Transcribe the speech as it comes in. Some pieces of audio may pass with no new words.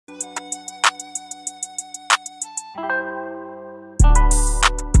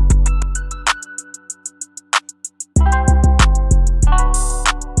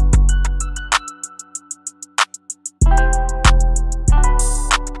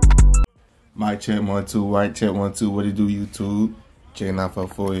Mic check 1 2, right check 1 2. What it do, YouTube?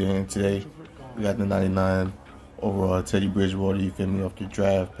 J954 here, and today we got the 99 overall Teddy Bridgewater. You feel me? Off the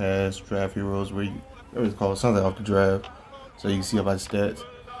draft pass, draft heroes, where it's called something off the draft, so you can see about the stats.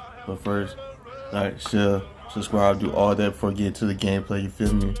 But first, like, share, subscribe, do all that before you get to the gameplay. You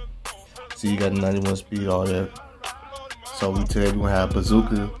feel me? See, you got the 91 speed, all that. So today we gonna have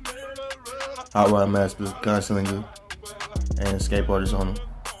bazooka, hot rod master, gunslinger, and skateboarders on them.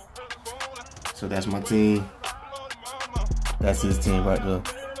 So that's my team. That's his team right there.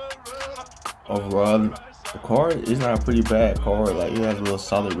 Overall, the card is not a pretty bad card. Like, it has a little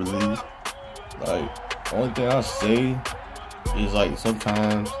solid release. Like, the only thing I'll say is, like,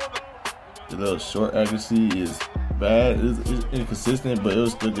 sometimes the little short accuracy is bad. It's inconsistent, but it'll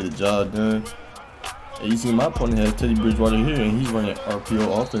still get the job done. And you see, my opponent has Teddy Bridgewater here, and he's running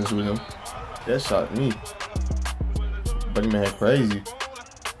RPO offense with him. That shocked me. But man, crazy.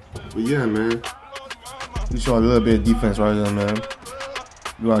 But yeah, man, we showing a little bit of defense right there, man.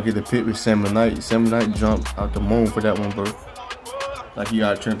 You want to get the pick with Sam Knight. Sam Knight jumped out the moon for that one, bro. Like, he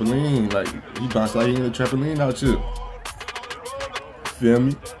got a trampoline. Like, he bounced like he in a trampoline out here. Feel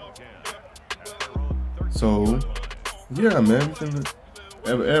me? So, yeah, man.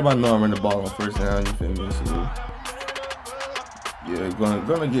 Everybody know I run the ball on first down. You feel me? So, yeah,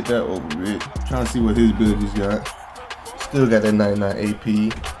 gonna get that over with. Trying to see what his abilities got. Still got that 99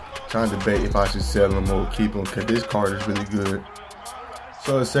 AP. Trying to debate if I should sell him or keep him, because this card is really good.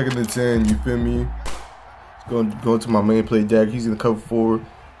 So it's 2nd and 10, you feel me? Go to my main play deck. He's in the cover 4.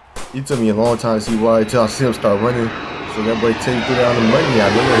 It took me a long time to see why until I see him start running. So that boy take it out the money. I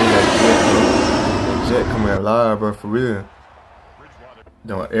know that he got jet coming out live, bro, for real.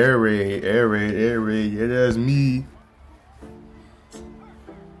 Don't air raid. Yeah, that's me.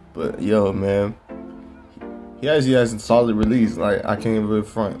 But yo, man, he actually has a solid release. Like, I can't even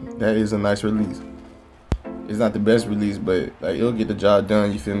front. That is a nice release. It's not the best release, but like, it'll get the job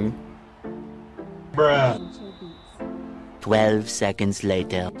done. You feel me? Bruh. 12 seconds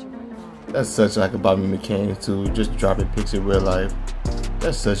later. That's such like a Bobby McCain too. Just dropping picks in real life.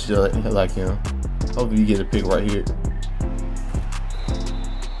 That's such like him. Hopefully you get a pick right here.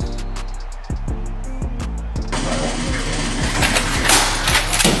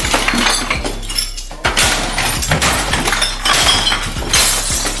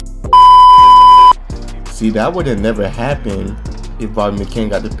 See, that would have never happened if Bobby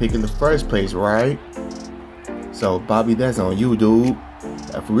McCain got the pick in the first place, right? So, Bobby, that's on you, dude.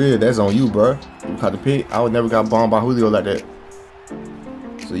 For real, that's on you, bro. You caught the pick. I would never got bombed by Julio like that.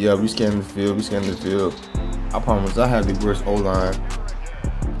 So, yeah, we scanning the field. I promise I have the worst O-line.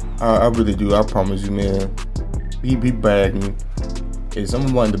 I really do. I promise you, man. He bagged me. If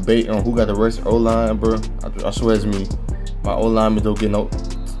someone want to debate on who got the worst O-line, bro, I swear it's me. My O-lineman don't get no...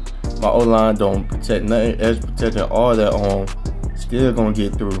 My O-line don't protect nothing else, protecting all that on. Still gonna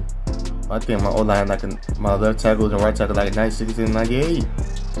get through. I think my O-line, like my left tackle and right tackle, like 96 and 98.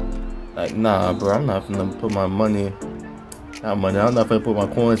 Like, nah, bro, I'm not finna put my money. I'm not finna put my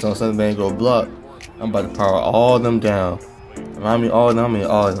coins on something that ain't gonna block. I'm about to power all them down. I mean all of them.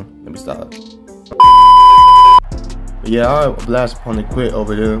 Let me stop. But yeah, I blast upon the quit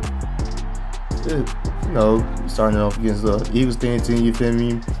over there. You know, starting off against the Eagles team, you feel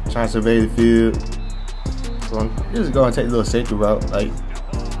me? Trying to survey the field. So I'm just gonna take a little safety route. Like,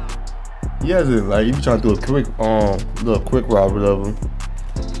 yeah, like, you be trying to do a quick route with him.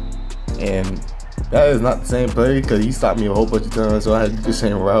 And that is not the same play, because he stopped me a whole bunch of times, so I had to do the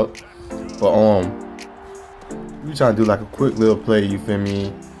same route. But you trying to do like a quick little play, you feel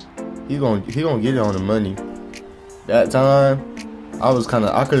me? He gonna get it on the money. That time I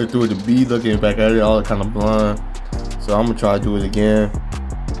could have threw it to B, looking back at it, all kind of blind. So I'm gonna try to do it again.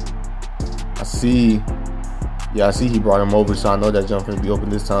 I see he brought him over, so I know that jump gonna be open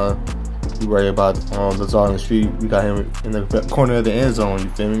this time. We worry about Lazard on the street. We got him in the corner of the end zone. You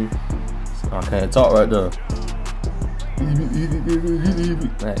feel me? So I can't talk right there.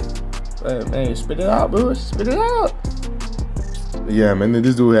 Man, spit it out, bro. Spit it out. But yeah, man,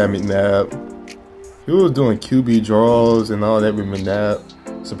 this dude had me nabbed. He was doing QB draws and all that with McNabb.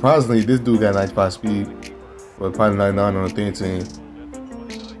 Surprisingly, this dude got 95 speed, but probably 99 on the thing team.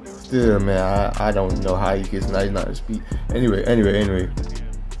 Still, man, I don't know how he gets 99 speed. Anyway.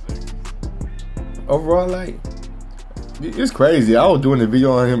 Overall, like, it's crazy. I was doing a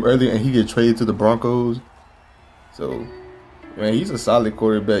video on him earlier, and he get traded to the Broncos. So, man, he's a solid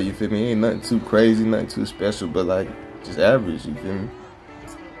quarterback. You feel me? Ain't nothing too crazy, nothing too special, but like, just average. You feel me?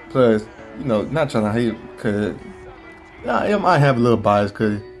 Plus, you know, not trying to hate, because I might have a little bias,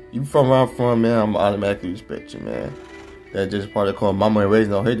 because you from where I'm from, man, I'm automatically respect you, man. That's just part of calling mama and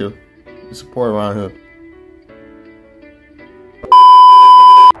raising no hater. support around here.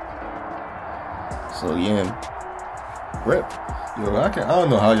 So yeah, Brett. Yo, I don't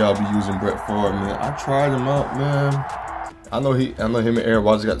know how y'all be using Brett Favre, man. I tried him out, man. I know him and Aaron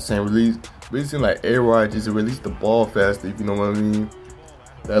Rodgers got the same release, but it seems like A-Rod just released the ball faster, if you know what I mean.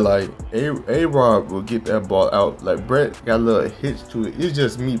 That like A-Rod will get that ball out. Like Brett got a little hitch to it. It's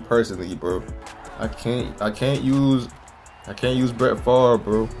just me personally, bro. I can't use Brett Favre,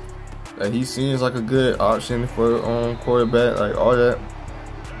 bro. Like he seems like a good option for quarterback, like all that.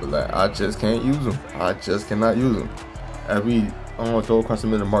 But like I just can't use him. I just cannot use him. As we throw across the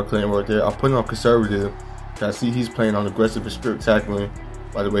middle, Mark Clayton right there. I put him on conservative. I see he's playing on aggressive and strict tackling.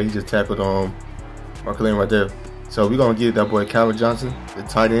 By the way, he just tackled Mark Clayton right there. So we're gonna give that boy Calvin Johnson, the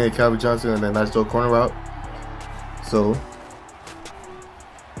tight end Calvin Johnson, and that nice little corner route. So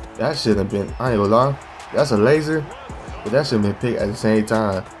that should have been, I ain't gonna lie, that's a laser, but that should have been picked at the same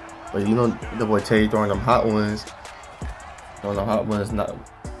time. But you know, the boy Terry throwing them hot ones. Throwing the hot ones, not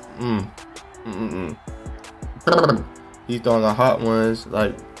He's throwing the hot ones,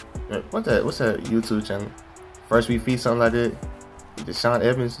 like what's that YouTube channel? First We Feed, something like that. Deshaun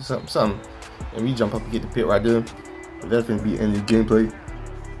Evans or something. And we jump up and get the pick right there. But that's gonna be in the gameplay.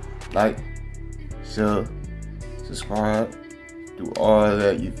 Like, share, subscribe, do all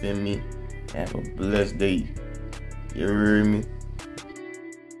that, you feel me? Have a blessed day. You hear me?